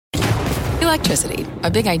Electricity,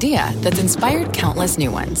 a big idea that's inspired countless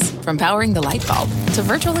new ones. From powering the light bulb to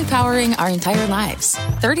virtually powering our entire lives.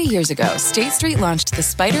 30 years ago, State Street launched the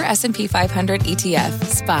Spider S&P 500 ETF,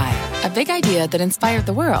 SPY. A big idea that inspired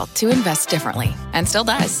the world to invest differently. And still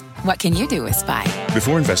does. What can you do with SPY?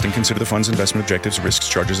 Before investing, consider the fund's investment objectives, risks,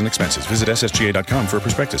 charges, and expenses. Visit ssga.com for a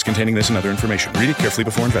prospectus containing this and other information. Read it carefully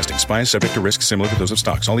before investing. SPY is subject to risks similar to those of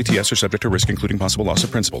stocks. All ETFs are subject to risk, including possible loss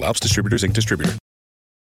of principal. Alps Distributors, Inc. Distributor.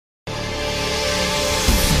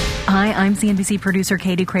 Hi, I'm CNBC producer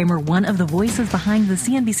Katie Kramer, one of the voices behind the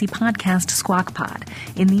CNBC podcast Squawk Pod.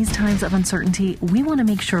 In these times of uncertainty, we want to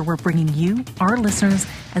make sure we're bringing you, our listeners,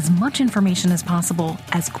 as much information as possible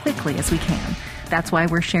as quickly as we can. That's why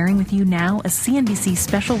we're sharing with you now a CNBC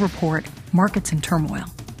special report, Markets in Turmoil.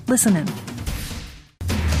 Listen in.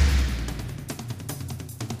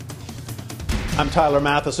 I'm Tyler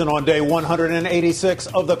Matheson on day 186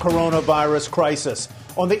 of the coronavirus crisis.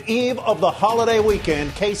 On the eve of the holiday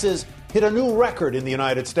weekend, cases hit a new record in the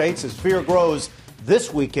United States as fear grows.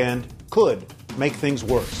 This weekend could make things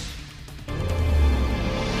worse.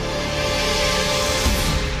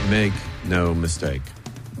 Make no mistake.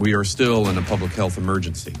 We are still in a public health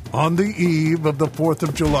emergency. On the eve of the 4th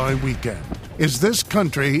of July weekend, is this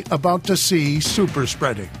country about to see super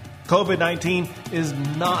spreading? COVID-19 is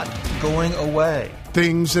not going away.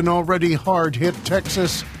 Things in already hard-hit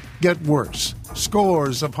Texas get worse.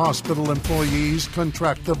 Scores of hospital employees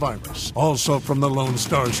contract the virus. Also from the Lone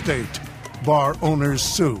Star State, bar owners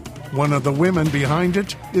sue. One of the women behind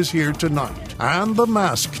it is here tonight. And the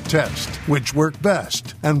mask test, which work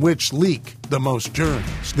best and which leak the most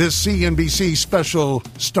germs. This CNBC special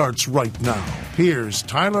starts right now. Here's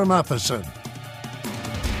Tyler Matheson.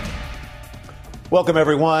 Welcome,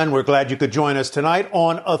 everyone. We're glad you could join us tonight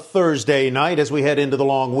on a Thursday night as we head into the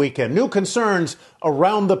long weekend. New concerns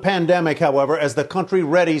around the pandemic, however, as the country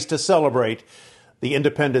readies to celebrate the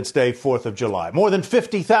Independence Day, 4th of July. More than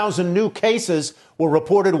 50,000 new cases were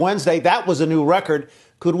reported Wednesday. That was a new record.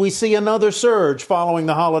 Could we see another surge following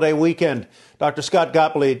the holiday weekend? Dr. Scott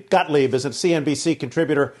Gottlieb is a CNBC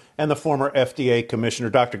contributor and the former FDA commissioner.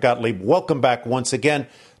 Dr. Gottlieb, welcome back once again.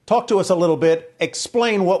 Talk to us a little bit.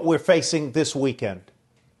 Explain what we're facing this weekend.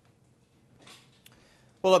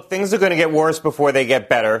 Well, look, things are going to get worse before they get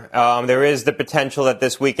better. There is the potential that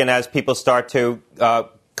this weekend, as people start to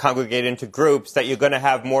congregate into groups, that you're going to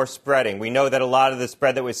have more spreading. We know that a lot of the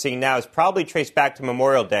spread that we're seeing now is probably traced back to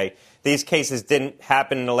Memorial Day. These cases didn't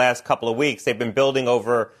happen in the last couple of weeks. They've been building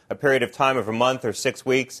over a period of time of a month or 6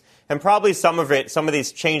 weeks. And probably some of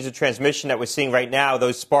these chains of transmission that we're seeing right now,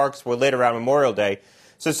 those sparks were lit around Memorial Day.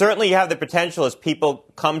 So certainly you have the potential as people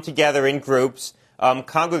come together in groups,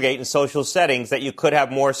 congregate in social settings, that you could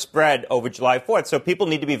have more spread over July 4th. So people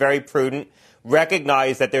need to be very prudent,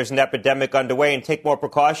 recognize that there's an epidemic underway, and take more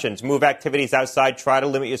precautions. Move activities outside. Try to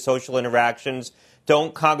limit your social interactions.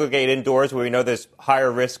 Don't congregate indoors where we know there's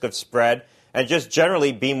higher risk of spread. And just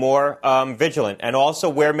generally be more vigilant. And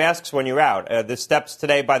also wear masks when you're out. The steps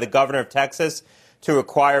today by the governor of Texas to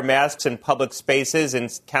require masks in public spaces in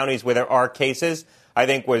counties where there are cases, I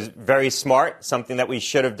think was very smart, something that we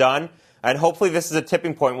should have done. And hopefully this is a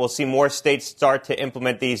tipping point. We'll see more states start to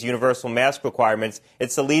implement these universal mask requirements.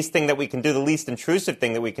 It's the least thing that we can do, the least intrusive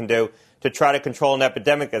thing that we can do to try to control an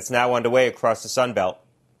epidemic that's now underway across the Sun Belt.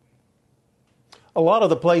 A lot of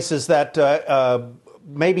the places that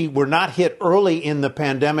maybe were not hit early in the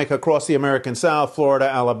pandemic across the American South, Florida,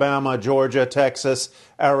 Alabama, Georgia, Texas,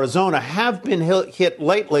 Arizona, have been hit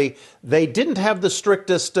lately. They didn't have the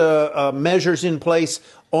strictest measures in place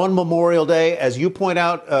on Memorial Day. As you point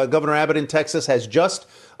out, Governor Abbott in Texas has just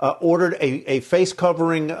ordered a face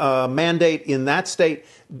covering mandate in that state.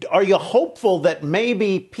 Are you hopeful that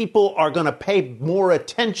maybe people are going to pay more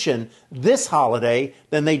attention this holiday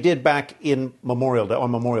than they did back in Memorial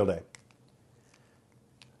Day?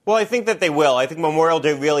 Well, I think that they will. I think Memorial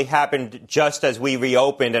Day really happened just as we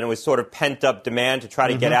reopened, and it was sort of pent-up demand to try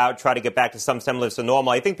to get out, try to get back to some semblance of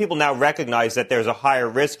normal. I think people now recognize that there's a higher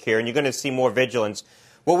risk here, and you're going to see more vigilance.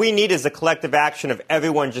 What we need is a collective action of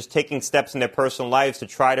everyone just taking steps in their personal lives to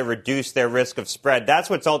try to reduce their risk of spread. That's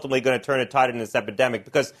what's ultimately going to turn a tide in this epidemic,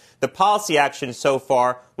 because the policy action so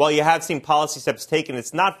far, while you have seen policy steps taken,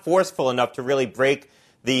 it's not forceful enough to really break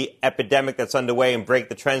the epidemic that's underway and break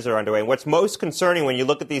the trends that are underway. And what's most concerning when you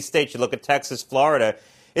look at these states, you look at Texas, Florida,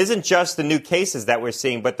 isn't just the new cases that we're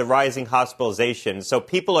seeing, but the rising hospitalizations. So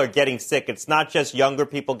people are getting sick. It's not just younger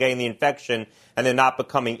people getting the infection and they're not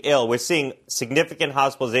becoming ill. We're seeing significant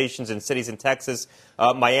hospitalizations in cities in Texas.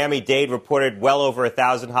 Miami-Dade reported well over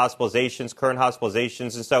 1,000 hospitalizations, current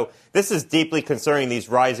hospitalizations. And so this is deeply concerning, these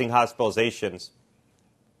rising hospitalizations.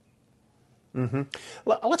 Mm-hmm.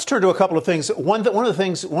 Let's turn to a couple of things. One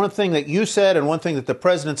thing that you said and one thing that the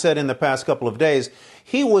president said in the past couple of days,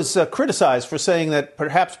 he was criticized for saying that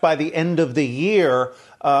perhaps by the end of the year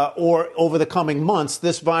or over the coming months,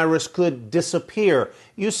 this virus could disappear.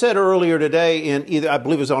 You said earlier today in either, I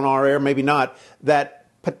believe it was on our air, maybe not, that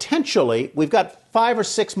potentially we've got 5 or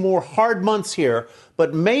 6 more hard months here,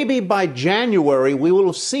 but maybe by January we will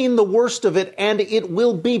have seen the worst of it and it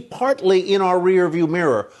will be partly in our rearview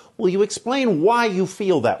mirror. Will you explain why you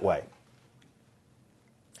feel that way?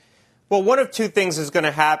 Well, one of two things is going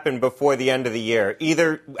to happen before the end of the year.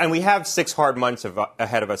 Either, and we have 6 hard months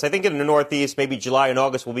ahead of us. I think in the Northeast, maybe July and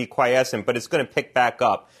August will be quiescent, but it's going to pick back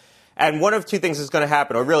up. And one of two things is going to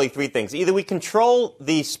happen, or really 3 things. Either we control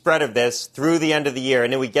the spread of this through the end of the year,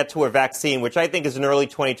 and then we get to a vaccine, which I think is an early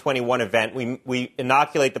 2021 event. We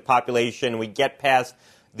inoculate the population, we get past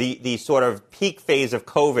the sort of peak phase of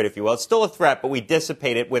COVID, if you will. It's still a threat, but we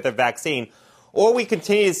dissipate it with a vaccine. Or we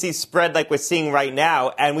continue to see spread like we're seeing right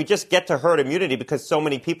now, and we just get to herd immunity because so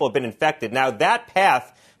many people have been infected. Now, that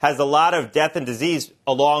path has a lot of death and disease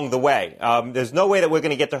along the way. There's no way that we're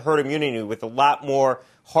going to get to herd immunity with a lot more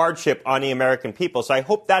hardship on the American people. So I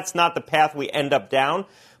hope that's not the path we end up down.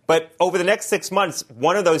 But over the next 6 months,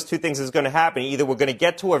 one of those two things is going to happen. Either we're going to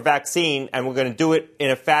get to a vaccine and we're going to do it in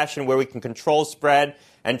a fashion where we can control spread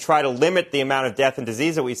and try to limit the amount of death and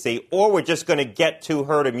disease that we see, or we're just going to get to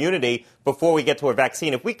herd immunity before we get to a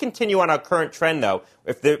vaccine. If we continue on our current trend, though,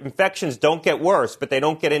 if the infections don't get worse, but they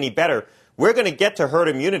don't get any better, we're going to get to herd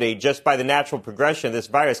immunity just by the natural progression of this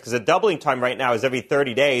virus, because the doubling time right now is every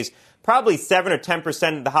 30 days. Probably 7 or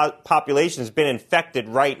 10% of the population has been infected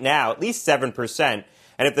right now, at least 7%.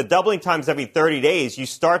 And if the doubling time is every 30 days, you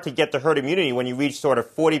start to get to herd immunity when you reach sort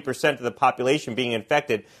of 40% of the population being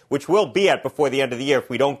infected, which we'll be at before the end of the year if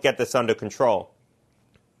we don't get this under control.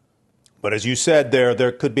 But as you said,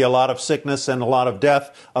 there could be a lot of sickness and a lot of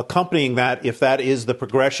death accompanying that if that is the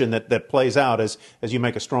progression that plays out, as you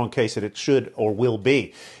make a strong case that it should or will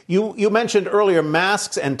be. You mentioned earlier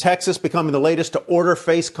masks and Texas becoming the latest to order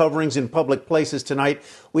face coverings in public places tonight.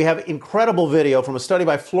 We have incredible video from a study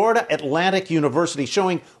by Florida Atlantic University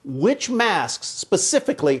showing which masks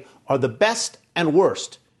specifically are the best and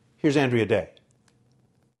worst. Here's Andrea Day.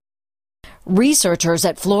 Researchers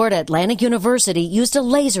at Florida Atlantic University used a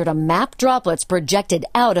laser to map droplets projected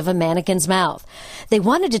out of a mannequin's mouth. They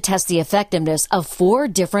wanted to test the effectiveness of 4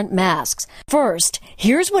 different masks. First,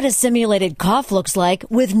 here's what a simulated cough looks like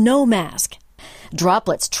with no mask.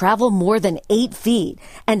 Droplets travel more than 8 feet,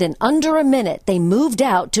 and in under a minute, they moved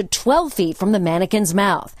out to 12 feet from the mannequin's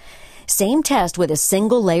mouth. Same test with a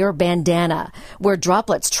single-layer bandana, where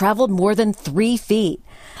droplets traveled more than 3 feet.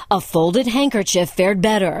 A folded handkerchief fared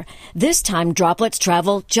better. This time, droplets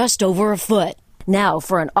travel just over a foot. Now,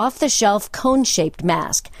 for an off-the-shelf cone-shaped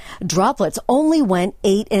mask. Droplets only went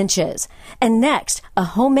 8 inches. And next, a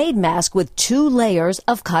homemade mask with 2 layers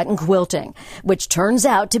of cotton quilting, which turns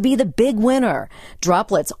out to be the big winner.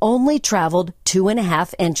 Droplets only traveled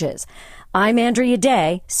 2.5 inches. I'm Andrea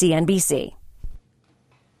Day, CNBC.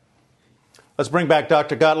 Let's bring back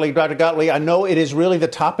Dr. Gottlieb. Dr. Gottlieb, I know it is really the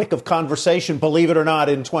topic of conversation, believe it or not,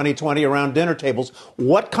 in 2020 around dinner tables.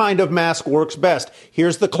 What kind of mask works best?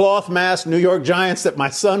 Here's the cloth mask, New York Giants, that my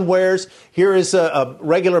son wears. Here is a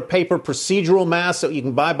regular paper procedural mask that you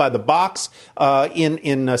can buy by the box in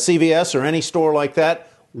CVS or any store like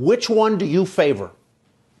that. Which one do you favor?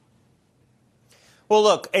 Well,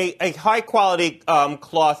 look, a high-quality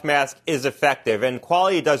cloth mask is effective, and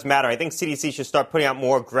quality does matter. I think CDC should start putting out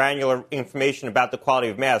more granular information about the quality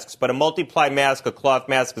of masks. But a multiply mask, a cloth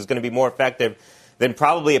mask, is going to be more effective than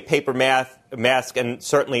probably a paper mask and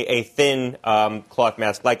certainly a thin cloth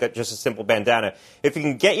mask, like just a simple bandana. If you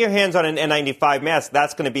can get your hands on an N95 mask,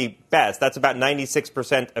 that's going to be best. That's about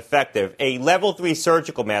 96% effective. A level 3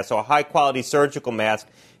 surgical mask, so a high-quality surgical mask,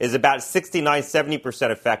 is about 69-70%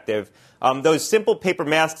 effective. Those simple paper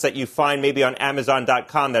masks that you find maybe on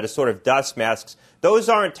Amazon.com that are sort of dust masks, those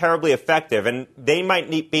aren't terribly effective, and they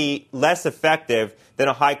might be less effective than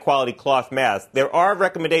a high-quality cloth mask. There are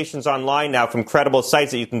recommendations online now from credible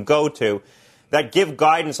sites that you can go to that give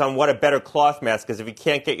guidance on what a better cloth mask is if you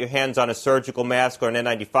can't get your hands on a surgical mask or an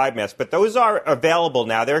N95 mask. But those are available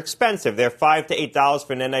now. They're expensive. They're $5 to $8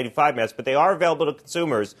 for an N95 mask, but they are available to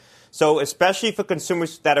consumers. So especially for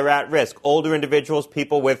consumers that are at risk, older individuals,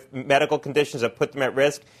 people with medical conditions that put them at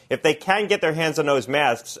risk, if they can get their hands on those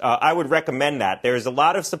masks, I would recommend that. There is a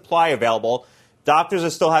lot of supply available. Doctors are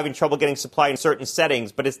still having trouble getting supply in certain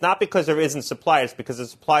settings, but it's not because there isn't supply. It's because the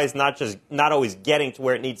supply is not always getting to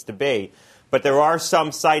where it needs to be. But there are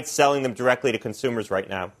some sites selling them directly to consumers right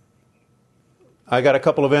now. I got a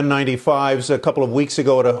couple of N95s a couple of weeks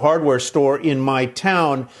ago at a hardware store in my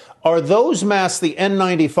town. Are those masks, the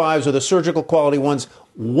N95s or the surgical quality ones,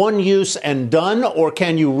 one use and done, or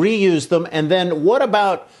can you reuse them? And then what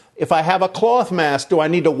about if I have a cloth mask? Do I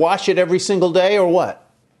need to wash it every single day or what?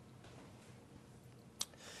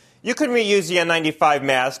 You can reuse the N95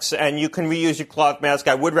 masks, and you can reuse your cloth mask.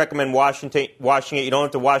 I would recommend washing it. You don't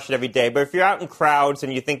have to wash it every day. But if you're out in crowds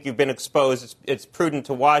and you think you've been exposed, it's prudent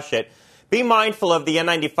to wash it. Be mindful of the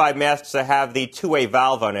N95 masks that have the two-way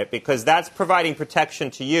valve on it, because that's providing protection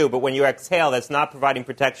to you. But when you exhale, that's not providing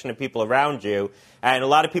protection to people around you. And a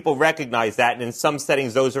lot of people recognize that. And in some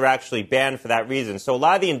settings, those are actually banned for that reason. So a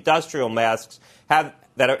lot of the industrial masks that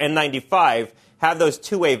are N95 have those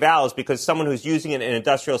two-way valves because someone who's using it in an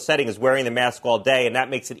industrial setting is wearing the mask all day, and that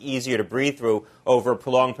makes it easier to breathe through over a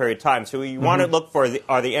prolonged period of time. So what you want to look for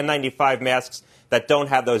are the N95 masks that don't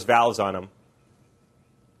have those valves on them.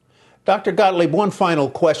 Dr. Gottlieb, one final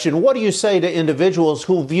question. What do you say to individuals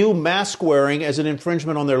who view mask wearing as an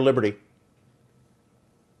infringement on their liberty?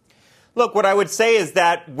 Look, what I would say is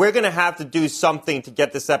that we're going to have to do something to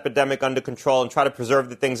get this epidemic under control and try to preserve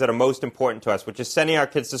the things that are most important to us, which is sending our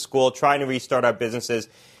kids to school, trying to restart our businesses.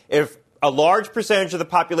 If a large percentage of the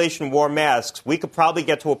population wore masks, we could probably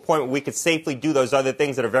get to a point where we could safely do those other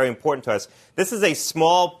things that are very important to us. This is a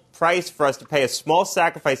small price for us to pay, a small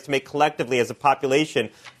sacrifice to make collectively as a population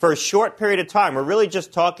for a short period of time. We're really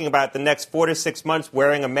just talking about the next 4 to 6 months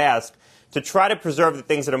wearing a mask to try to preserve the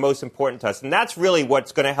things that are most important to us. And that's really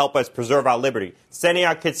what's going to help us preserve our liberty. Sending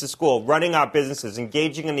our kids to school, running our businesses,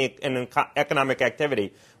 engaging in economic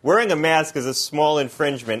activity. Wearing a mask is a small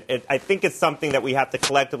infringement. I think it's something that we have to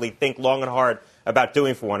collectively think long and hard about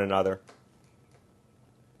doing for one another.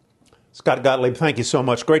 Scott Gottlieb, thank you so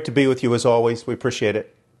much. Great to be with you as always. We appreciate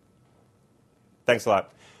it. Thanks a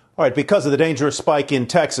lot. All right, because of the dangerous spike in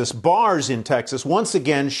Texas, bars in Texas once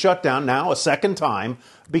again shut down, now a second time,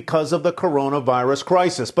 because of the coronavirus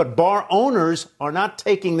crisis. But bar owners are not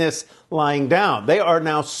taking this lying down. They are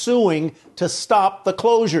now suing to stop the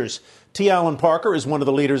closures. T. Allen Parker is one of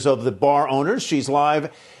the leaders of the bar owners. She's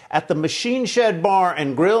live at the Machine Shed Bar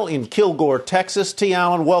and Grill in Kilgore, Texas. T.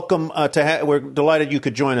 Allen, welcome. We're delighted you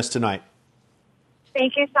could join us tonight.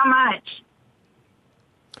 Thank you so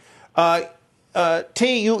much.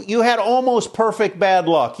 T, you had almost perfect bad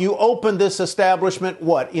luck. You opened this establishment,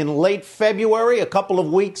 in late February, a couple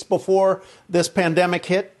of weeks before this pandemic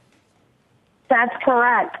hit? That's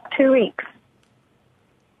correct. 2 weeks.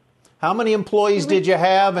 How many employees did you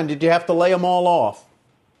have, and did you have to lay them all off?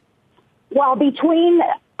 Well, between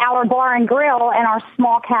our bar and grill and our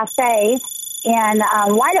small cafe in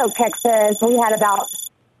White Oak, Texas, we had about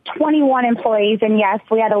 21 employees, and yes,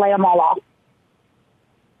 we had to lay them all off.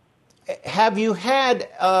 Have you had,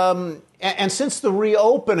 and since the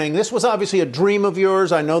reopening, this was obviously a dream of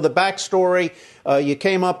yours. I know the backstory. You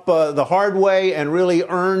came up the hard way and really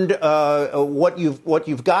earned what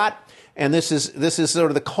you've got, and this is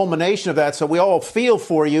sort of the culmination of that. So we all feel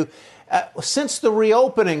for you. Since the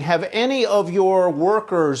reopening, have any of your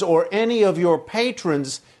workers or any of your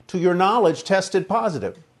patrons, to your knowledge, tested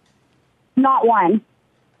positive? Not one.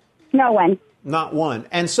 No one. Not one.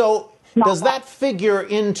 And so does that figure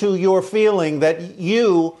into your feeling that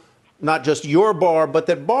you, not just your bar, but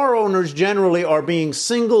that bar owners generally are being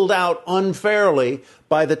singled out unfairly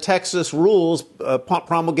by the Texas rules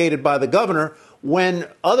promulgated by the governor when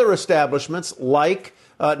other establishments like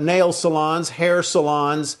nail salons, hair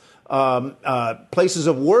salons, places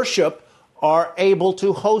of worship are able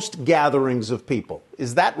to host gatherings of people?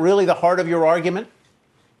 Is that really the heart of your argument?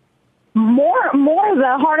 More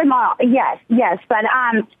the heart of my, yes, but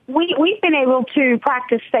we've been able to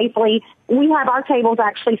practice safely. We have our tables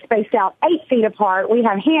actually spaced out 8 feet apart. We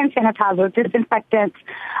have hand sanitizer, disinfectants.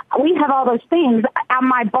 We have all those things.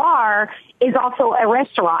 My bar is also a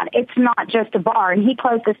restaurant. It's not just a bar, and he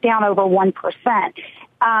closed us down over 1%.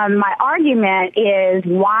 My argument is,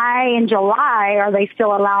 why in July are they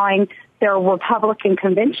still allowing their Republican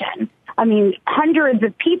convention? I mean, hundreds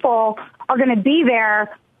of people are going to be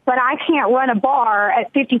there, but I can't run a bar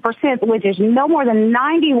at 50%, which is no more than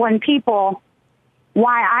 91 people.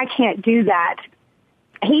 Why I can't do that?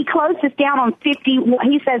 He closed us down on 50.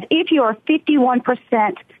 He says if you are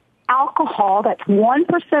 51% alcohol, that's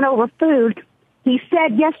 1% over food. He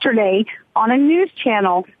said yesterday on a news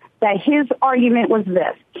channel that his argument was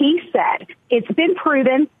this. He said it's been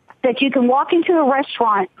proven that you can walk into a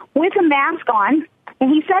restaurant with a mask on, and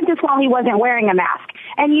he said this while he wasn't wearing a mask,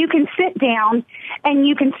 and you can sit down and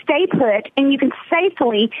you can stay put and you can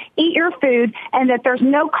safely eat your food, and that there's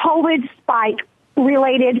no COVID spike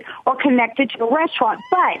related or connected to the restaurant.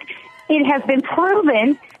 But it has been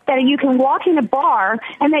proven that you can walk in a bar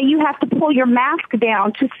and that you have to pull your mask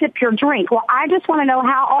down to sip your drink. Well, I just want to know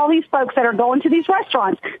how all these folks that are going to these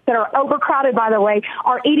restaurants that are overcrowded, by the way,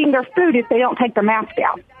 are eating their food if they don't take their mask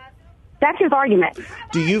down. That's his argument.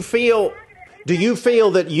 Do you feel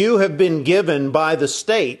that you have been given by the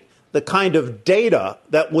state the kind of data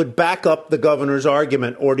that would back up the governor's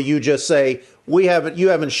argument, or do you just say you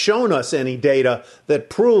haven't shown us any data that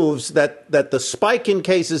proves that the spike in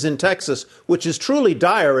cases in Texas, which is truly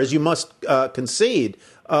dire, as you must concede,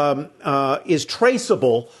 is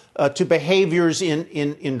traceable to behaviors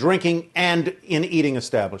in drinking and in eating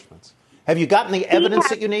establishments? Have you gotten the evidence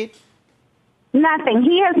that you need? Nothing.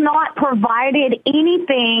 He has not provided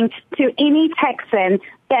anything to any Texan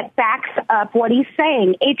that backs up what he's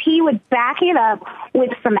saying. If he would back it up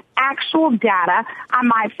with some actual data, I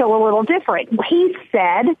might feel a little different. He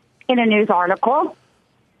said in a news article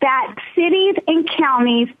that cities and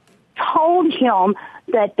counties told him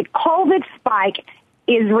that the COVID spike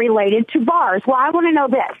is related to bars. Well, I want to know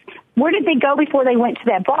this. Where did they go before they went to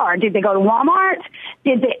that bar? Did they go to Walmart?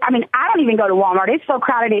 I don't even go to Walmart. It's so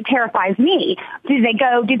crowded it terrifies me. Did they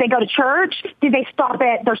go to church? Did they stop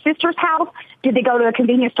at their sister's house? Did they go to a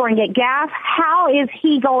convenience store and get gas? How is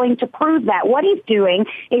he going to prove that? What he's doing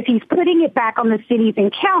is he's putting it back on the cities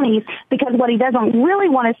and counties, because what he doesn't really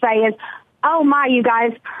want to say is, oh my, you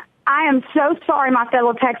guys, I am so sorry, my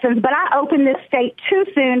fellow Texans, but I opened this state too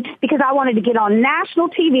soon because I wanted to get on national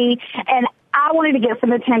TV and I wanted to get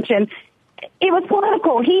some attention. It was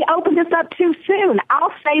political. He opened this up too soon.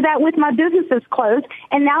 I'll say that with my businesses closed.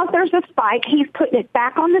 And now if there's a spike, he's putting it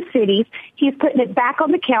back on the cities. He's putting it back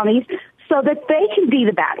on the counties so that they can be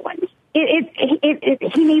the bad ones.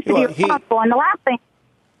 He needs to be responsible. And the last thing,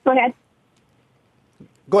 go ahead.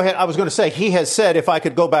 Go ahead. I was going to say, he has said if I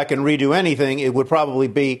could go back and redo anything, it would probably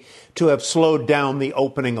be to have slowed down the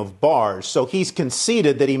opening of bars. So he's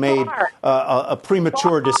conceded that he made a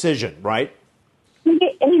premature decision, right? He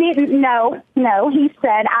didn't. No. He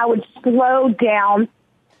said I would slow down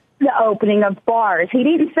the opening of bars. He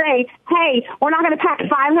didn't say, hey, we're not going to pack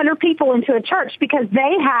 500 people into a church because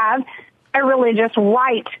they have a religious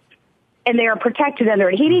right and they are protected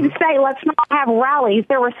under it. He didn't say, let's not have rallies.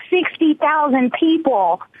 There were 60,000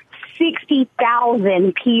 people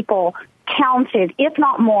counted, if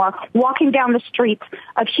not more, walking down the streets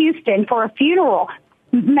of Houston for a funeral.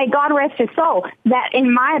 May God rest his soul. That,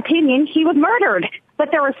 in my opinion, he was murdered.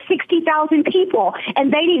 But there were 60,000 people,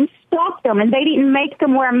 and they didn't stop them, and they didn't make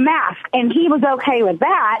them wear masks, and he was okay with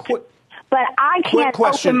that. But I can't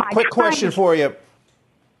open my Quick question for you.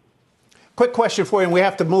 Quick question for you, and we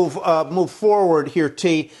have to move forward here,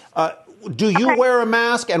 T. Do you wear a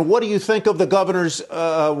mask, and what do you think of the governor's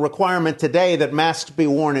requirement today that masks be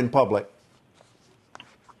worn in public?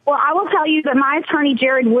 Well, I will tell you that my attorney,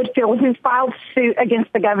 Jared Woodfield, who filed suit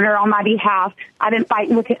against the governor on my behalf, I've been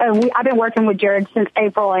working with Jared since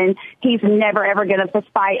April, and he's never, ever given us a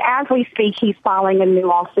fight. As we speak, he's filing a new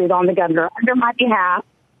lawsuit on the governor under my behalf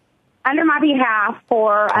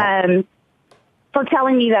for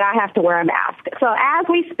telling me that I have to wear a mask. So as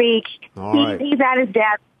we speak, he's at his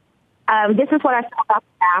desk. This is what I feel about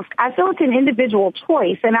the mask. I feel it's an individual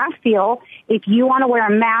choice, and I feel if you want to wear a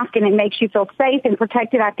mask and it makes you feel safe and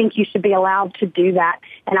protected, I think you should be allowed to do that.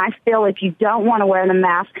 And I feel if you don't want to wear the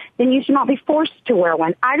mask, then you should not be forced to wear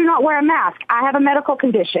one. I do not wear a mask. I have a medical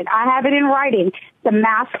condition. I have it in writing. The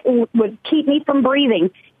mask would keep me from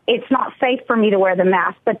breathing. It's not safe for me to wear the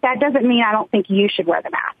mask, but that doesn't mean I don't think you should wear the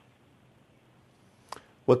mask.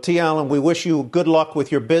 Well, T. Allen, we wish you good luck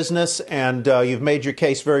with your business, and you've made your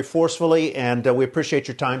case very forcefully, and we appreciate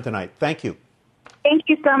your time tonight. Thank you. Thank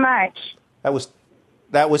you so much.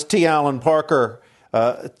 That was T. Allen Parker,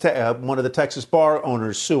 one of the Texas bar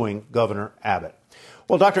owners suing Governor Abbott.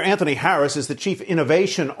 Well, Dr. Anthony Harris is the Chief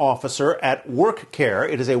Innovation Officer at WorkCare.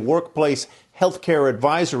 It is a workplace healthcare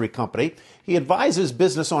advisory company. He advises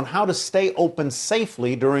business on how to stay open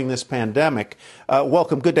safely during this pandemic.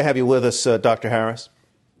 Welcome. Good to have you with us, Dr. Harris.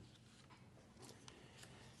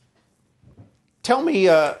 Tell me,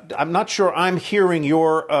 I'm not sure I'm hearing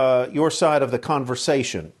your side of the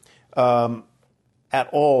conversation at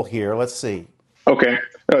all here. Let's see. Okay.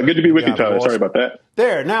 Good to be with you, Tyler. Sorry about that.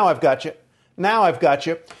 There. Now I've got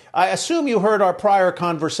you. I assume you heard our prior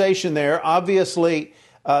conversation there. Obviously,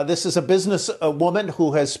 this is a business woman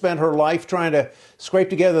who has spent her life trying to scrape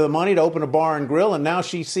together the money to open a bar and grill, and now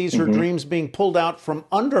she sees her dreams being pulled out from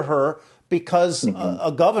under her because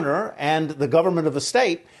a governor and the government of the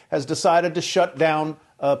state has decided to shut down,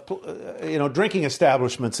 drinking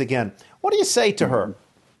establishments again. What do you say to her?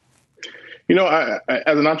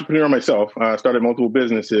 As an entrepreneur myself, started multiple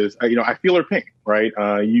businesses. I feel her pain, right?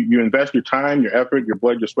 You invest your time, your effort, your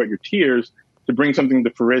blood, your sweat, your tears to bring something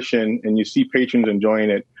to fruition, and you see patrons enjoying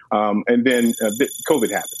it. And then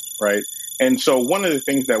COVID happened, right? And so one of the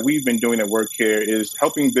things that we've been doing at WorkCare is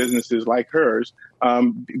helping businesses like hers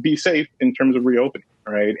be safe in terms of reopening,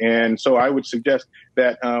 right? And so I would suggest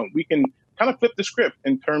that we can kind of flip the script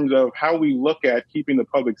in terms of how we look at keeping the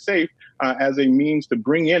public safe as a means to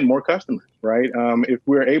bring in more customers, right? If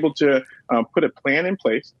we're able to put a plan in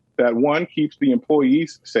place that, one, keeps the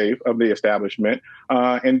employees safe of the establishment,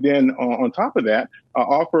 and then on top of that,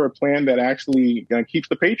 offer a plan that actually keeps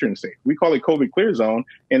the patrons safe. We call it COVID Clear Zone,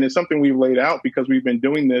 and it's something we've laid out because we've been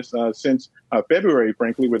doing this since February,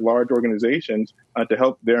 frankly, with large organizations to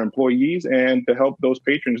help their employees and to help those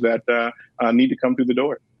patrons that need to come through the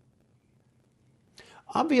door.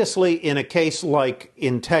 Obviously, in a case like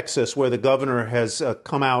in Texas, where the governor has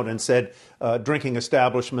come out and said drinking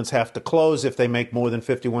establishments have to close if they make more than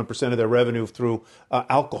 51% of their revenue through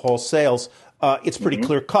alcohol sales, it's pretty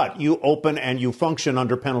clear cut. You open and you function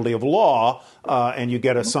under penalty of law, and you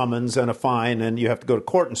get a summons and a fine, and you have to go to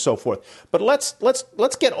court and so forth. But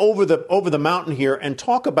let's get over the mountain here and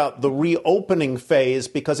talk about the reopening phase,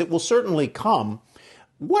 because it will certainly come.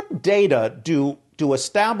 What data do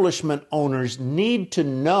establishment owners need to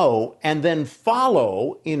know and then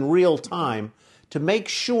follow in real time to make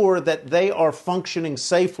sure that they are functioning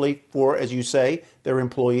safely for, as you say, their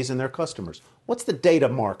employees and their customers? What's the data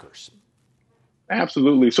markers?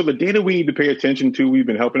 Absolutely. So the data we need to pay attention to, we've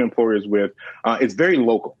been helping employers with, is very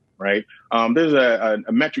local, right? There's a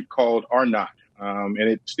metric called R0, and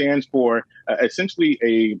it stands for essentially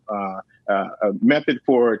a method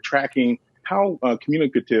for tracking how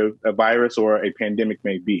communicative a virus or a pandemic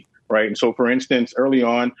may be, right? And so, for instance, early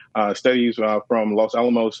on, studies from Los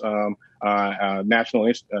Alamos National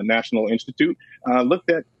Institute looked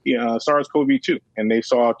at SARS-CoV-2, and they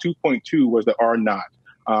saw 2.2 was the R0.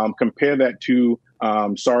 Compare that to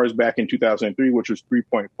SARS back in 2003, which was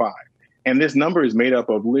 3.5. And this number is made up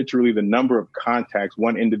of literally the number of contacts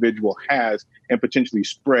one individual has and potentially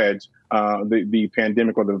spreads the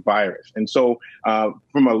pandemic or the virus. And so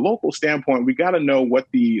from a local standpoint, we got to know what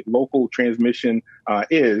the local transmission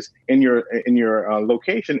is in your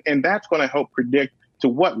location. And that's going to help predict to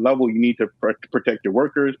what level you need to protect your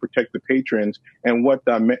workers, protect the patrons, and what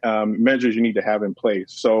measures you need to have in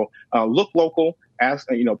place. So look local, ask,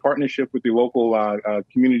 partnership with the local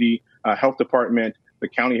community health department, the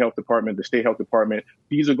county health department, the state health department.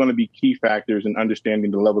 These are going to be key factors in understanding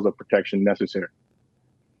the levels of protection necessary.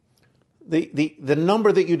 The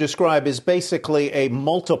number that you describe is basically a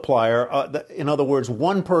multiplier. In other words,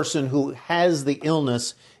 one person who has the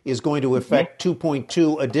illness is going to affect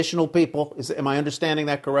 2.2 additional people. Am I understanding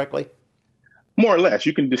that correctly? More or less.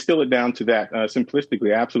 You can distill it down to that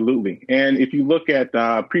simplistically, absolutely. And if you look at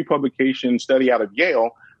pre-publication study out of Yale,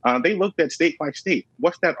 they looked at state by state.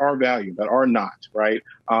 What's that R value, that R0, right?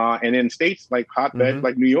 And in states like hotbeds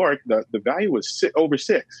like New York, the value was over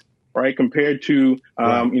 6, right? Compared to,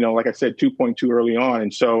 like I said, 2.2 early on.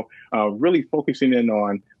 And so really focusing in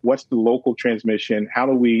on what's the local transmission, how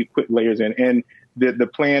do we put layers in? And the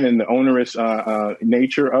plan and the onerous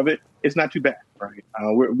nature of it is not too bad, right?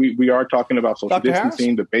 We are talking about social Dr.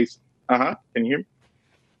 distancing, the base. Can you hear me?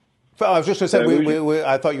 I was just going to say,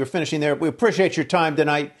 I thought you were finishing there. We appreciate your time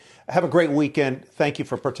tonight. Have a great weekend. Thank you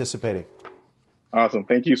for participating. Awesome.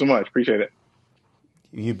 Thank you so much. Appreciate it.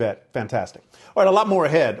 You bet. Fantastic. All right, a lot more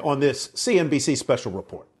ahead on this CNBC special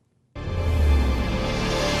report.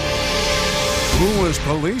 Who is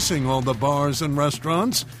policing all the bars and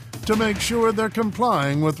restaurants to make sure they're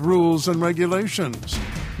complying with rules and regulations?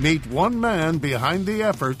 Meet one man behind the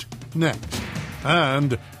effort next.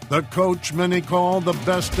 And the coach many call the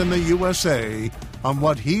best in the USA on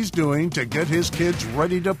what he's doing to get his kids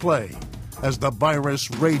ready to play as the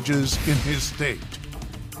virus rages in his state.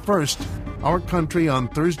 First, our country on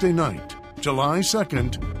Thursday night, July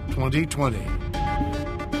 2nd, 2020.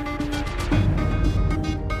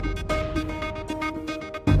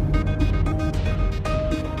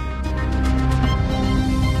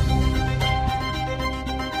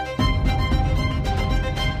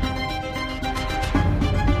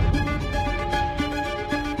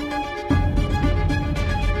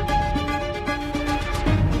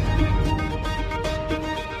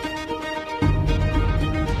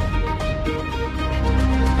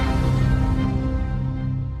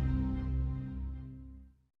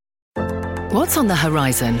 What's on the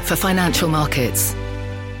horizon for financial markets?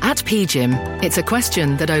 At PGIM, it's a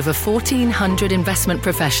question that over 1,400 investment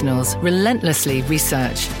professionals relentlessly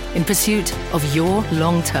research in pursuit of your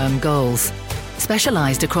long-term goals.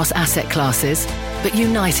 Specialised across asset classes, but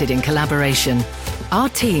united in collaboration. Our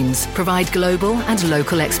teams provide global and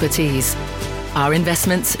local expertise. Our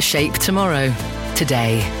investments shape tomorrow,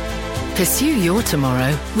 today. Pursue your tomorrow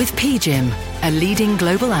with PGIM, a leading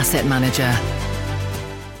global asset manager.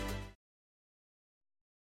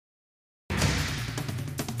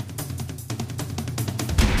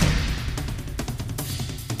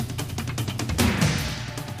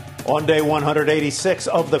 On day 186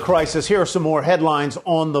 of the crisis, here are some more headlines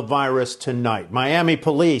on the virus tonight. Miami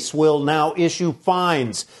police will now issue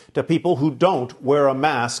fines to people who don't wear a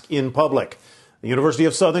mask in public. The University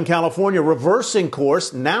of Southern California, reversing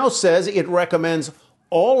course, now says it recommends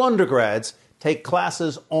all undergrads take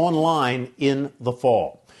classes online in the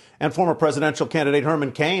fall. And former presidential candidate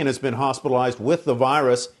Herman Cain has been hospitalized with the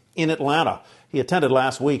virus in Atlanta. He attended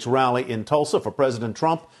last week's rally in Tulsa for President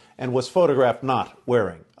Trump and was photographed not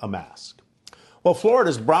wearing a mask. Well,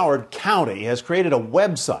 Florida's Broward County has created a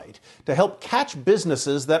website to help catch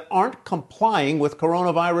businesses that aren't complying with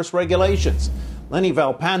coronavirus regulations. Lenny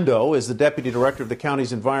Valpando is the deputy director of the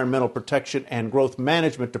county's Environmental Protection and Growth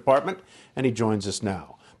Management Department, and he joins us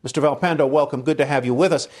now. Mr. Valpando, welcome. Good to have you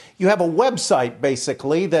with us. You have a website,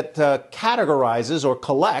 basically, that categorizes or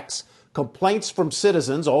collects complaints from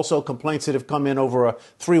citizens, also complaints that have come in over a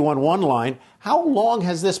 311 line. How long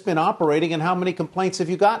has this been operating, and how many complaints have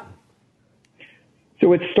you gotten?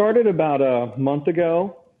 So it started about a month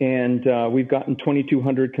ago, and we've gotten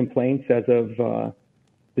 2,200 complaints as of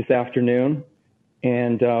this afternoon,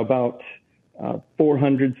 and about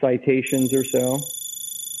 400 citations or so.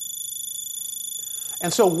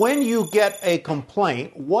 And so when you get a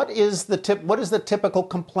complaint, what is the typical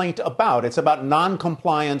complaint about? It's about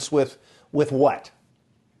noncompliance with what?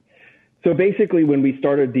 So basically, when we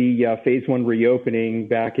started the phase one reopening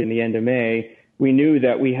back in the end of May, we knew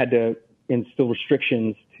that we had to instill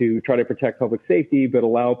restrictions to try to protect public safety, but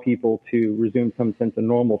allow people to resume some sense of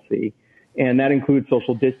normalcy. And that includes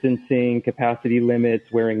social distancing, capacity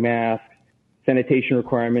limits, wearing masks, sanitation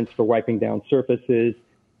requirements for wiping down surfaces.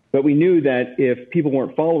 But we knew that if people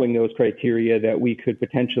weren't following those criteria, that we could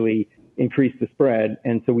potentially increase the spread.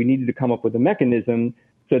 And so we needed to come up with a mechanism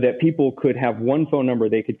so that people could have one phone number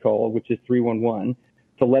they could call, which is 311,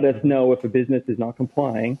 to let us know if a business is not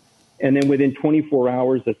complying. And then within 24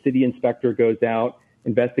 hours, a city inspector goes out,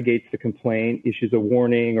 investigates the complaint, issues a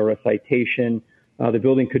warning or a citation. The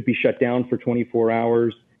building could be shut down for 24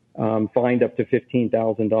 hours, fined up to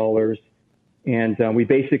 $15,000. And we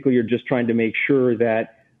basically are just trying to make sure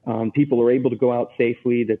that people are able to go out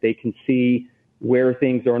safely, that they can see where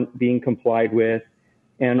things aren't being complied with.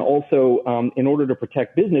 And also, in order to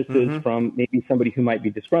protect businesses from maybe somebody who might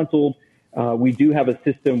be disgruntled, we do have a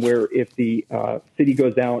system where if the city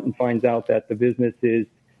goes out and finds out that the business is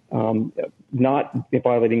not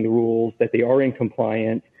violating the rules, that they are in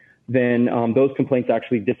compliance, then those complaints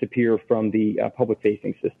actually disappear from the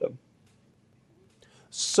public-facing system.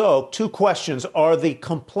 So, two questions. Are the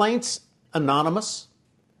complaints anonymous?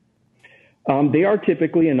 They are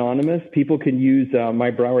typically anonymous. People can use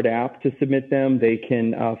My Broward app to submit them. They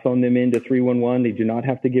can phone them into 311. They do not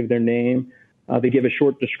have to give their name. They give a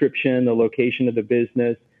short description, the location of the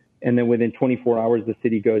business, and then within 24 hours, the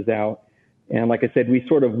city goes out. And like I said, we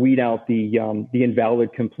sort of weed out the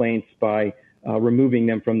invalid complaints by removing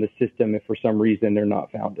them from the system if for some reason they're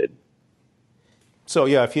not founded. So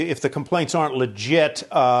yeah, if the complaints aren't legit,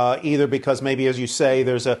 either because maybe, as you say,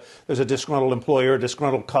 there's a disgruntled employer, a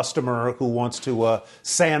disgruntled customer who wants to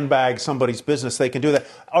sandbag somebody's business, they can do that.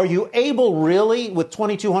 Are you able really, with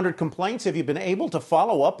 2,200 complaints, have you been able to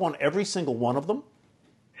follow up on every single one of them?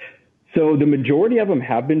 So the majority of them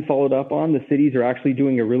have been followed up on. The cities are actually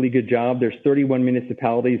doing a really good job. There's 31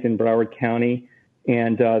 municipalities in Broward County,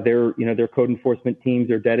 and their code enforcement teams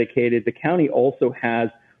are dedicated. The county also has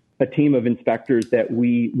a team of inspectors that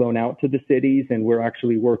we loan out to the cities, and we're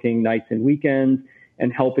actually working nights and weekends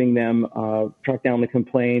and helping them track down the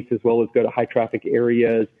complaints, as well as go to high traffic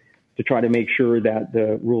areas to try to make sure that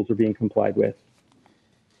the rules are being complied with.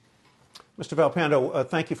 Mr. Valpando,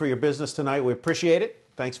 thank you for your business tonight. We appreciate it.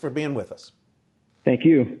 Thanks for being with us. Thank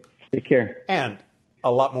you. Take care. And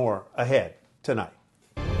a lot more ahead tonight.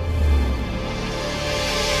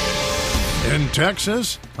 In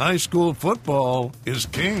Texas, high school football is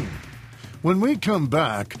king. When we come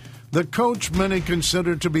back, the coach many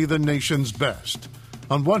consider to be the nation's best,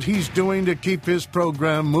 on what he's doing to keep his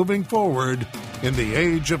program moving forward in the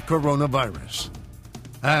age of coronavirus.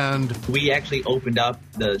 And we actually opened up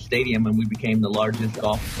the stadium and we became the largest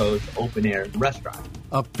Gulf Coast open-air restaurant.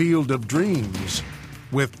 A field of dreams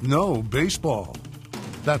with no baseball.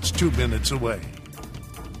 That's 2 minutes away.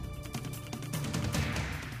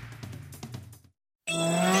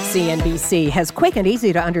 CNBC has quick and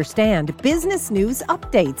easy to understand business news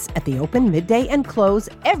updates at the open, midday, and close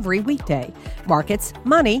every weekday. Markets,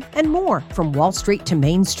 money, and more from Wall Street to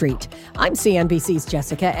Main Street. I'm CNBC's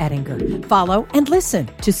Jessica Ettinger. Follow and listen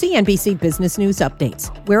to CNBC Business News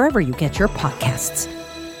Updates wherever you get your podcasts.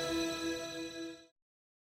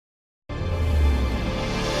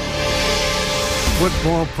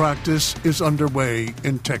 Football practice is underway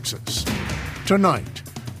in Texas. Tonight,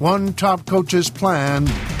 one top coach's plan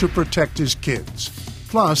to protect his kids.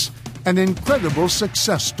 Plus, an incredible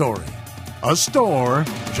success story. A store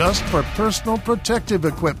just for personal protective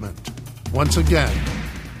equipment. Once again,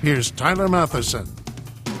 here's Tyler Matheson.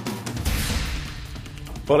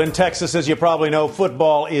 Well, in Texas, as you probably know,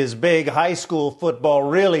 football is big, high school football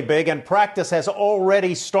really big, and practice has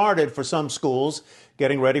already started for some schools,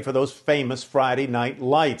 getting ready for those famous Friday night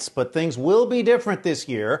lights. But things will be different this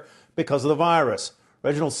year because of the virus.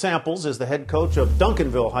 Reginald Samples is the head coach of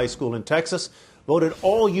Duncanville High School in Texas, voted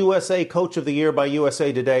All-USA Coach of the Year by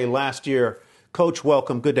USA Today last year. Coach,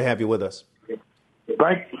 welcome. Good to have you with us.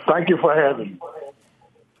 Thank you for having me.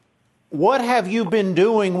 What have you been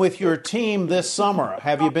doing with your team this summer?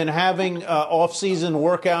 Have you been having off-season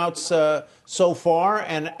workouts so far,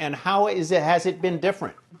 and how has it been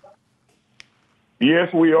different?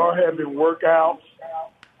 Yes, we are having workouts,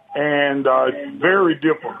 and it's very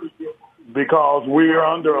different because we are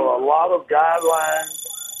under a lot of guidelines,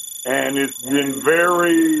 and it's been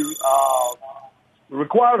very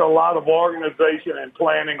required a lot of organization and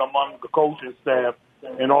planning among the coaching staff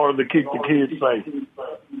in order to keep the kids safe.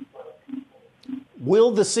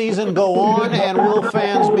 Will the season go on, and will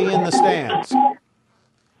fans be in the stands?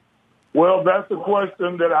 Well, that's a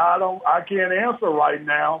question that I can't answer right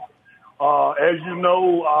now. As you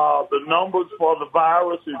know, the numbers for the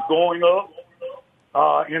virus is going up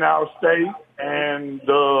in our state, and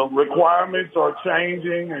the requirements are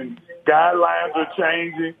changing and guidelines are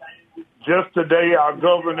changing. Just today, our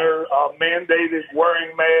governor mandated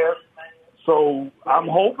wearing masks. So I'm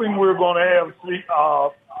hoping we're going to have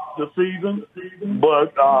the season,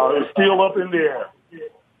 but it's still up in the air.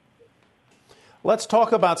 Let's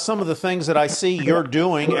talk about some of the things that I see you're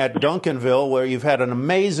doing at Duncanville, where you've had an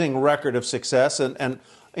amazing record of success, and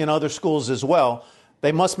in other schools as well.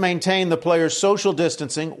 They must maintain the players' social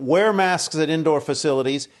distancing, wear masks at indoor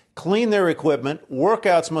facilities, clean their equipment.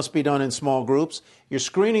 Workouts must be done in small groups. You're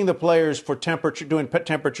screening the players for temperature, doing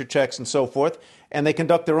temperature checks and so forth, and they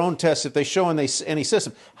conduct their own tests if they show any symptoms.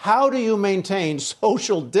 How do you maintain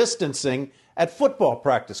social distancing at football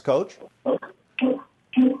practice, Coach?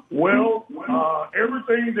 Well,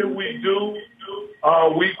 everything that we do,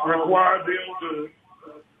 we require them to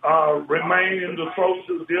remain in the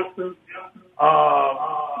social distance.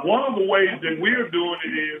 One of the ways that we're doing it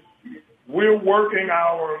is we're working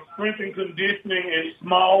our strength and conditioning in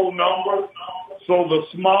small numbers. So the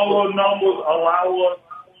smaller numbers allow us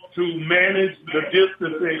to manage the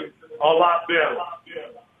distancing a lot better.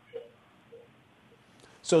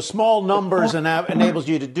 So small numbers enables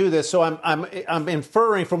you to do this. So I'm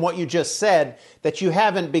inferring from what you just said that you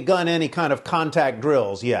haven't begun any kind of contact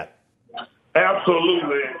drills yet.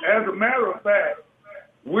 Absolutely. As a matter of fact,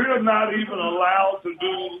 we're not even allowed to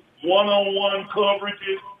do one-on-one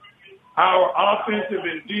coverages. Our offensive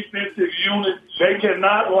and defensive units, they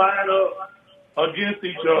cannot line up against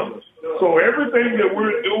each other. So everything that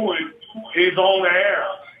we're doing is on air,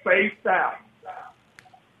 spaced out.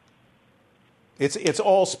 It's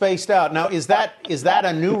all spaced out. Now, is that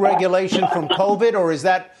a new regulation from COVID, or is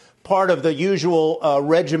that part of the usual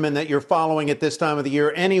regimen that you're following at this time of the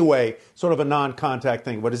year anyway, sort of a non-contact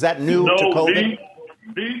thing? But is that new to COVID?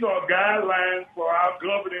 These are guidelines for our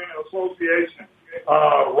governing association.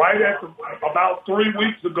 Right at about 3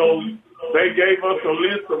 weeks ago, they gave us a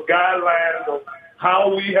list of guidelines of how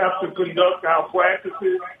we have to conduct our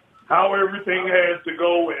practices, how everything has to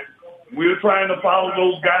go, and we're trying to follow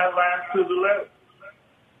those guidelines to the letter.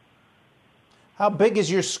 How big is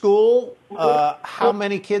your school? How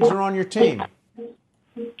many kids are on your team? Our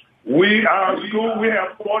school, we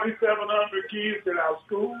have 4,700 kids in our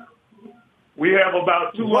school. We have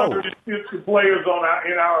about 250 players on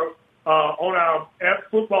our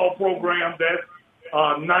football program that's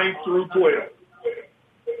 9th through 12.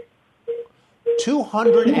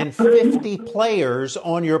 250 players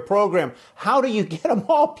on your program. How do you get them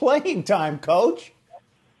all playing time, Coach?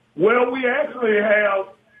 Well, we actually have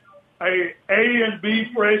a and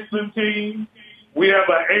B freshman team. We have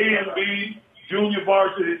an A and B junior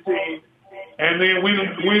varsity team, and then we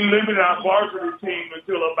limit our varsity team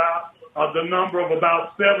until about the number of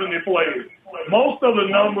about 70 players. Most of the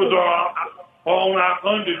numbers are on our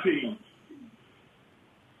under team.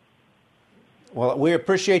 Well, we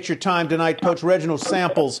appreciate your time tonight, Coach Reginald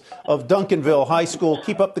Samples of Duncanville High School.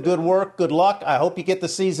 Keep up the good work. Good luck. I hope you get the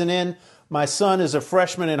season in. My son is a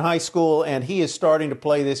freshman in high school, and he is starting to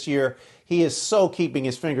play this year. He is so keeping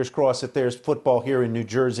his fingers crossed that there's football here in New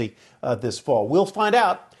Jersey this fall. We'll find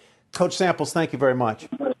out. Coach Samples, thank you very much.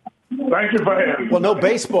 Thank you for having me. Well, no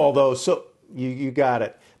baseball, though, so you got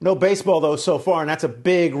it. No baseball, though, so far, and that's a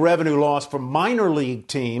big revenue loss for minor league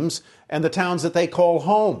teams and the towns that they call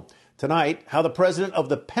home. Tonight, how the president of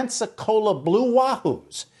the Pensacola Blue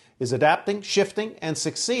Wahoos is adapting, shifting, and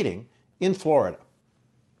succeeding in Florida.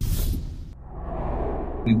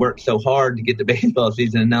 We worked so hard to get the baseball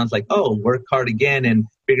season, and now it's like, oh, work hard again and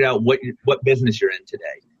figure out what business you're in today.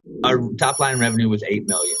 Our top line revenue was $8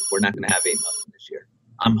 million. We're not going to have $8 million this year.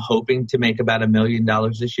 I'm hoping to make about $1 million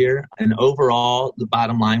this year. And overall, the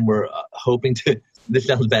bottom line, we're hoping to, this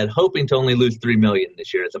sounds bad, hoping to only lose $3 million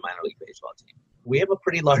this year as a minor league baseball team. We have a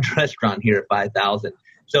pretty large restaurant here at 5,000.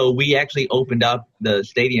 So we actually opened up the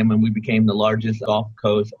stadium and we became the largest Gulf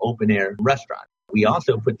Coast open air restaurant. We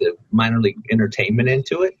also put the minor league entertainment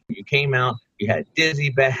into it. You came out, you had Dizzy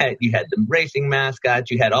Bet, you had the racing mascots,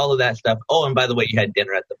 you had all of that stuff. Oh, and by the way, you had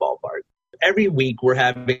dinner at the ballpark. Every week we're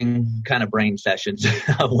having kind of brain sessions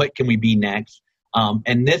of what can we be next.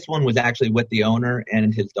 And this one was actually with the owner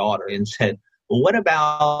and his daughter and said, well, what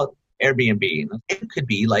about Airbnb? And it could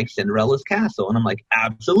be like Cinderella's castle. And I'm like,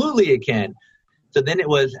 absolutely it can. So then it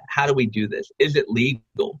was, how do we do this? Is it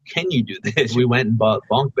legal? Can you do this? We went and bought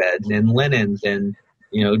bunk beds and linens and,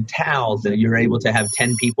 towels. And you're able to have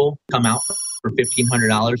 10 people come out for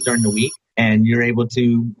 $1,500 during the week. And you're able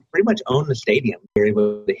to pretty much own the stadium. You're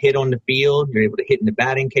able to hit on the field. You're able to hit in the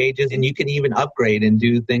batting cages. And you can even upgrade and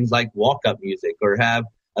do things like walk-up music or have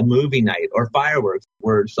a movie night or fireworks.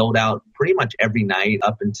 We're sold out pretty much every night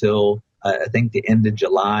up until, I think, the end of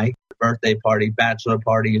July. Birthday party, bachelor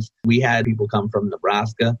parties. We had people come from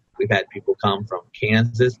Nebraska. We've had people come from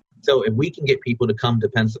Kansas. So if we can get people to come to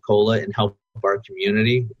Pensacola and help our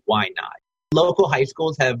community, why not? Local high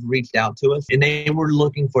schools have reached out to us, and they were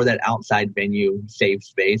looking for that outside venue, safe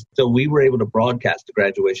space. So we were able to broadcast the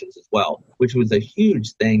graduations as well, which was a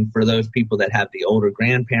huge thing for those people that have the older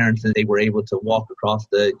grandparents, and they were able to walk across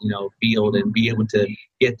the field and be able to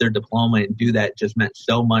get their diploma and do that. Just meant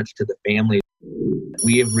so much to the family.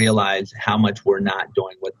 We have realized how much we're not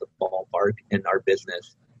doing with the ballpark in our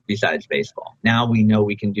business besides baseball. Now we know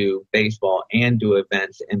we can do baseball and do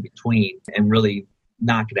events in between and really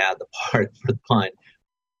knock it out of the park for the pun,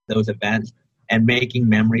 those events, and making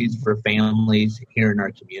memories for families here in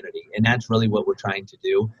our community. And that's really what we're trying to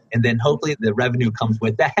do. And then hopefully the revenue comes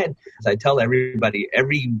with that. As I tell everybody,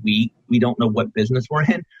 every week, we don't know what business we're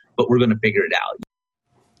in, but we're going to figure it out.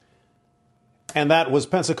 And that was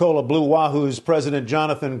Pensacola Blue Wahoos President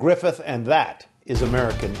Jonathan Griffith, and that is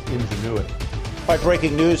American ingenuity. All right,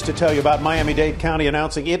 breaking news to tell you about Miami-Dade County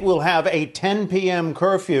announcing it will have a 10 p.m.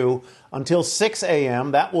 curfew until 6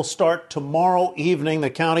 a.m. That will start tomorrow evening. The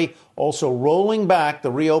county also rolling back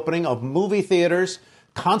the reopening of movie theaters,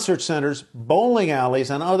 concert centers, bowling alleys,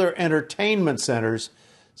 and other entertainment centers.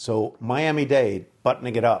 So Miami-Dade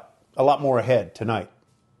buttoning it up. A lot more ahead tonight.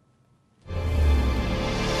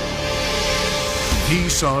 He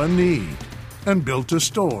saw a need and built a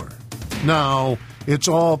store. Now it's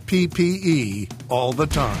all PPE all the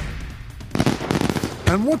time.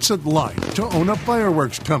 And what's it like to own a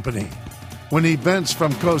fireworks company when events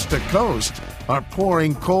from coast to coast are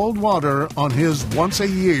pouring cold water on his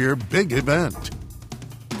once-a-year big event?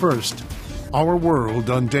 First, our world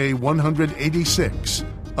on day 186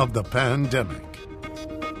 of the pandemic.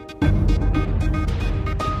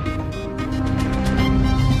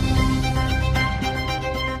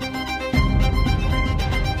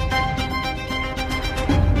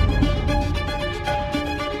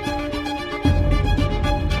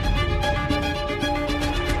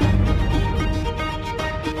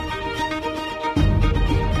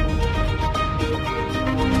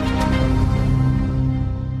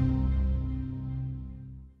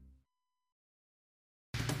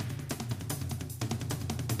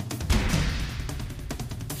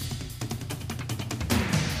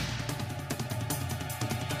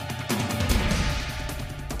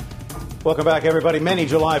 Welcome back, everybody. Many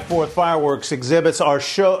July 4th fireworks exhibits are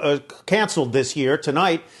canceled this year.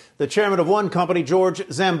 Tonight, the chairman of one company, George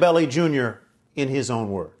Zambelli Jr., in his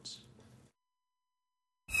own words.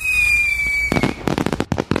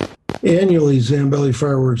 Annually, Zambelli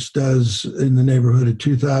Fireworks does in the neighborhood of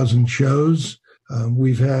 2,000 shows.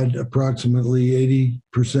 We've had approximately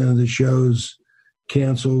 80% of the shows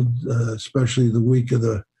canceled, especially the week of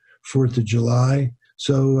the 4th of July.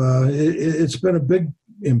 So it's been a big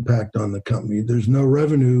impact on the company. There's no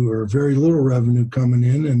revenue or very little revenue coming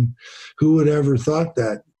in, and who would ever thought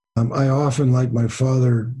that? I often, like my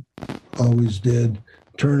father always did,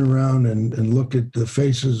 turn around and look at the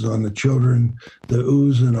faces on the children, the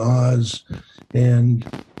oohs and ahs, and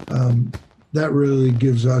that really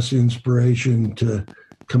gives us inspiration to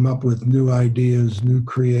come up with new ideas, new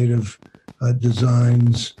creative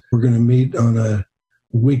designs. We're going to meet on a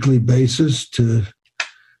weekly basis to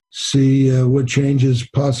see what changes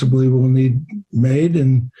possibly will need made,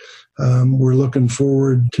 and we're looking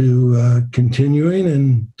forward to continuing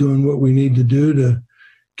and doing what we need to do to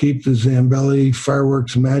keep the Zambelli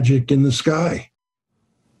fireworks magic in the sky.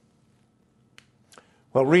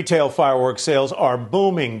 Well, retail fireworks sales are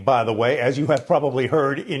booming, by the way, as you have probably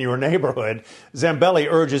heard in your neighborhood. Zambelli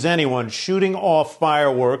urges anyone shooting off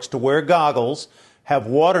fireworks to wear goggles, have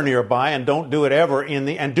water nearby, and don't do it ever in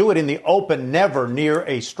the open, never near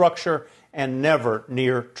a structure and never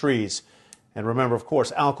near trees. And remember, of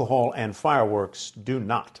course, alcohol and fireworks do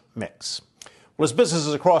not mix. Well, as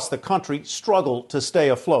businesses across the country struggle to stay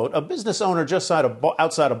afloat, a business owner just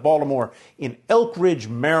outside of Baltimore in Elk Ridge,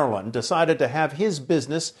 Maryland, decided to have his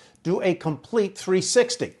business do a complete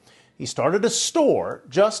 360. He started a store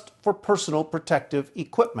just for personal protective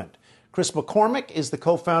equipment. Chris McCormick is the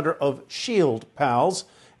co-founder of Shield Pals,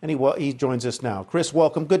 and he joins us now. Chris,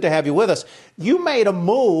 welcome. Good to have you with us. You made a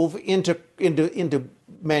move into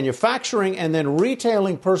manufacturing and then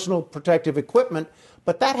retailing personal protective equipment,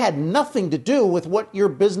 but that had nothing to do with what your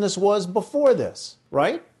business was before this,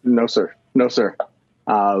 right? No, sir. No, sir.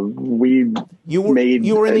 We made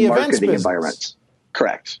you were in the events marketing business. Environments.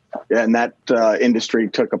 Correct. And that industry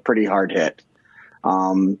took a pretty hard hit.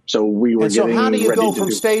 So we were getting how do you ready go to from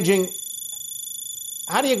do... staging?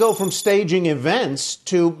 How do you go from staging events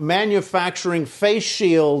to manufacturing face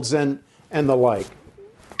shields and the like?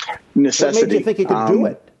 Necessity. What made you think you could do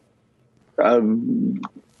it?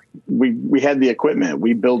 We had the equipment.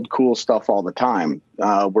 We build cool stuff all the time.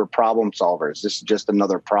 We're problem solvers. This is just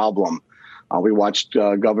another problem. We watched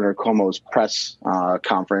Governor Cuomo's press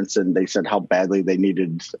conference, and they said how badly they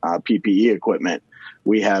needed PPE equipment.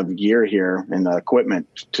 We have gear here and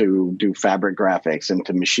equipment to do fabric graphics and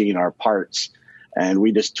to machine our parts. And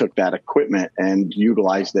we just took that equipment and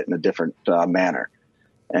utilized it in a different manner.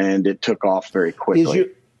 And it took off very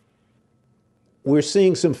quickly. We're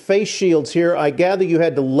seeing some face shields here. I gather you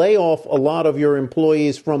had to lay off a lot of your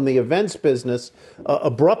employees from the events business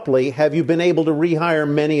abruptly. Have you been able to rehire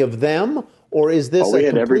many of them? Or is this a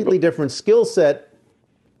completely different skill set?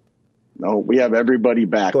 No, we have everybody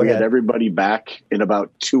back. We had everybody back in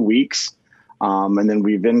about 2 weeks. And then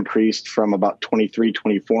we've increased from about 23,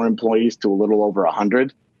 24 employees to a little over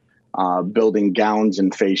 100, building gowns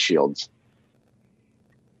and face shields.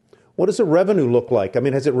 What does the revenue look like? I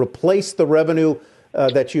mean, has it replaced the revenue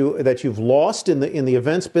that you've lost in the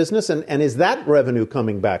events business? And is that revenue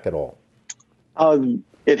coming back at all?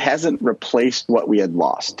 It hasn't replaced what we had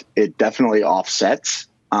lost. It definitely offsets.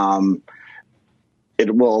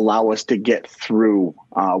 It will allow us to get through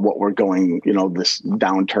what we're going, this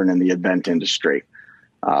downturn in the event industry.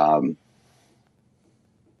 And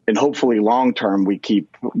hopefully long term, we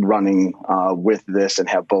keep running with this and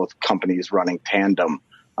have both companies running tandem.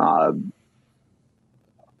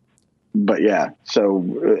 But yeah,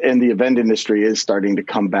 and the event industry is starting to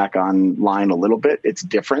come back online a little bit. It's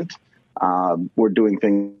different. We're doing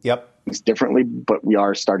things differently, but we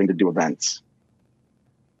are starting to do events.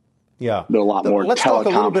 Yeah, there are a lot more. Let's talk a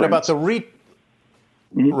little bit about the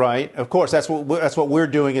right. Of course, that's what we're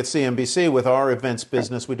doing at CNBC with our events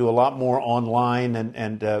business. We do a lot more online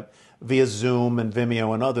and via Zoom and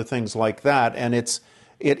Vimeo and other things like that. And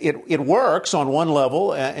it works on one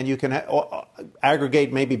level, and you can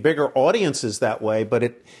aggregate maybe bigger audiences that way, but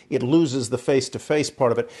it loses the face-to-face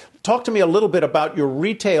part of it. Talk to me a little bit about your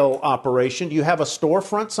retail operation. Do you have a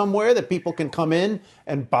storefront somewhere that people can come in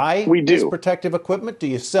and buy this protective equipment? Do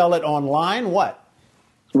you sell it online? What?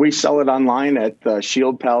 We sell it online at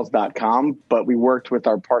shieldpals.com, but we worked with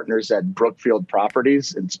our partners at Brookfield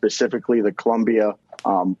Properties and specifically the Columbia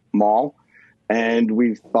Mall. And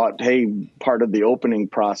we thought, hey, part of the opening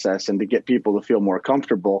process and to get people to feel more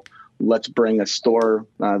comfortable, let's bring a store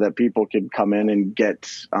that people can come in and get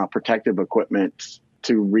protective equipment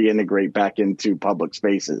to reintegrate back into public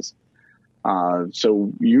spaces.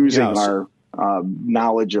 So using our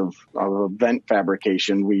knowledge of event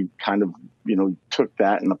fabrication, we kind of, took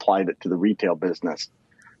that and applied it to the retail business.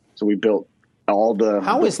 So we built all the...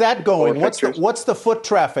 How is that going? What's the foot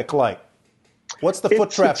traffic like? What's the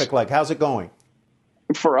foot traffic like? How's it going?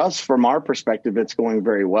 For us, from our perspective, it's going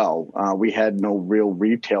very well. We had no real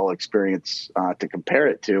retail experience to compare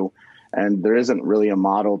it to. And there isn't really a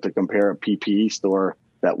model to compare a PPE store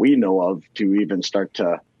that we know of to even start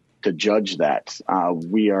to judge that.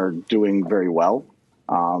 We are doing very well.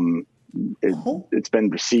 It's been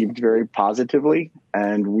received very positively.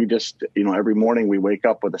 And we just, every morning we wake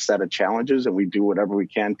up with a set of challenges and we do whatever we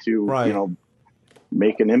can to,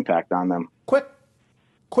 make an impact on them.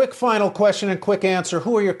 Quick final question and quick answer.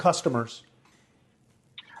 Who are your customers?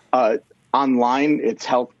 Online, it's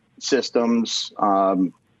health systems,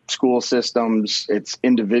 school systems, it's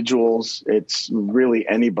individuals, it's really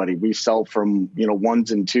anybody. We sell from,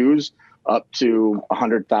 ones and twos up to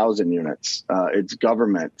 100,000 units. It's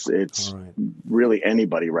government. It's really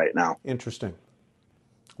anybody right now. Interesting.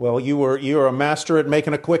 Well, you're a master at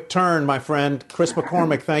making a quick turn, my friend. Chris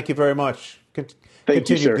McCormick, thank you very much. Thank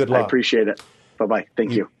you, sir. Good luck. I appreciate it. Bye-bye.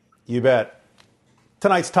 Thank you. You bet.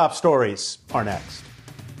 Tonight's top stories are next.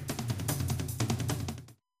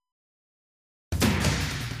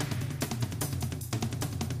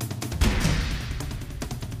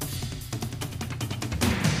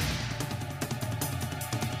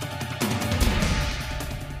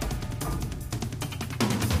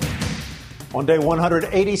 On day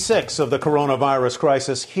 186 of the coronavirus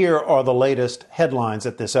crisis, here are the latest headlines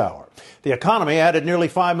at this hour. The economy added nearly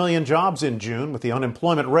 5 million jobs in June, with the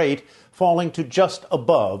unemployment rate falling to just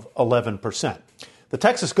above 11%. The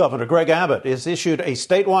Texas governor, Greg Abbott, has issued a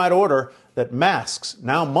statewide order that masks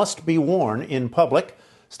now must be worn in public.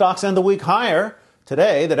 Stocks end the week higher.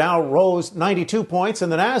 Today, the Dow rose 92 points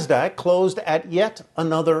and the Nasdaq closed at yet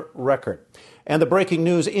another record. And the breaking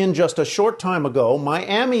news in just a short time ago,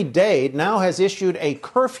 Miami-Dade now has issued a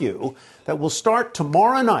curfew that will start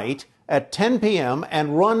tomorrow night at 10 p.m.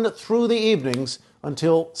 and run through the evenings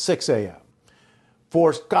until 6 a.m.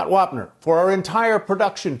 For Scott Wapner, for our entire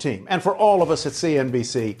production team, and for all of us at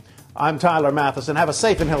CNBC, I'm Tyler Mathisen. Have a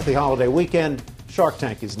safe and healthy holiday weekend. Shark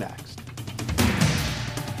Tank is next.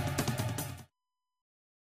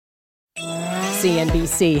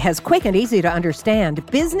 CNBC has quick and easy to understand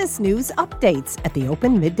business news updates at the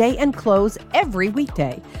open, midday, and close every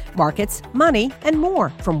weekday. Markets, money, and more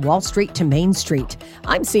from Wall Street to Main Street.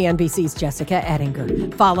 I'm CNBC's Jessica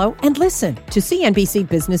Ettinger. Follow and listen to CNBC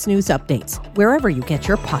Business News Updates wherever you get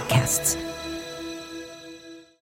your podcasts.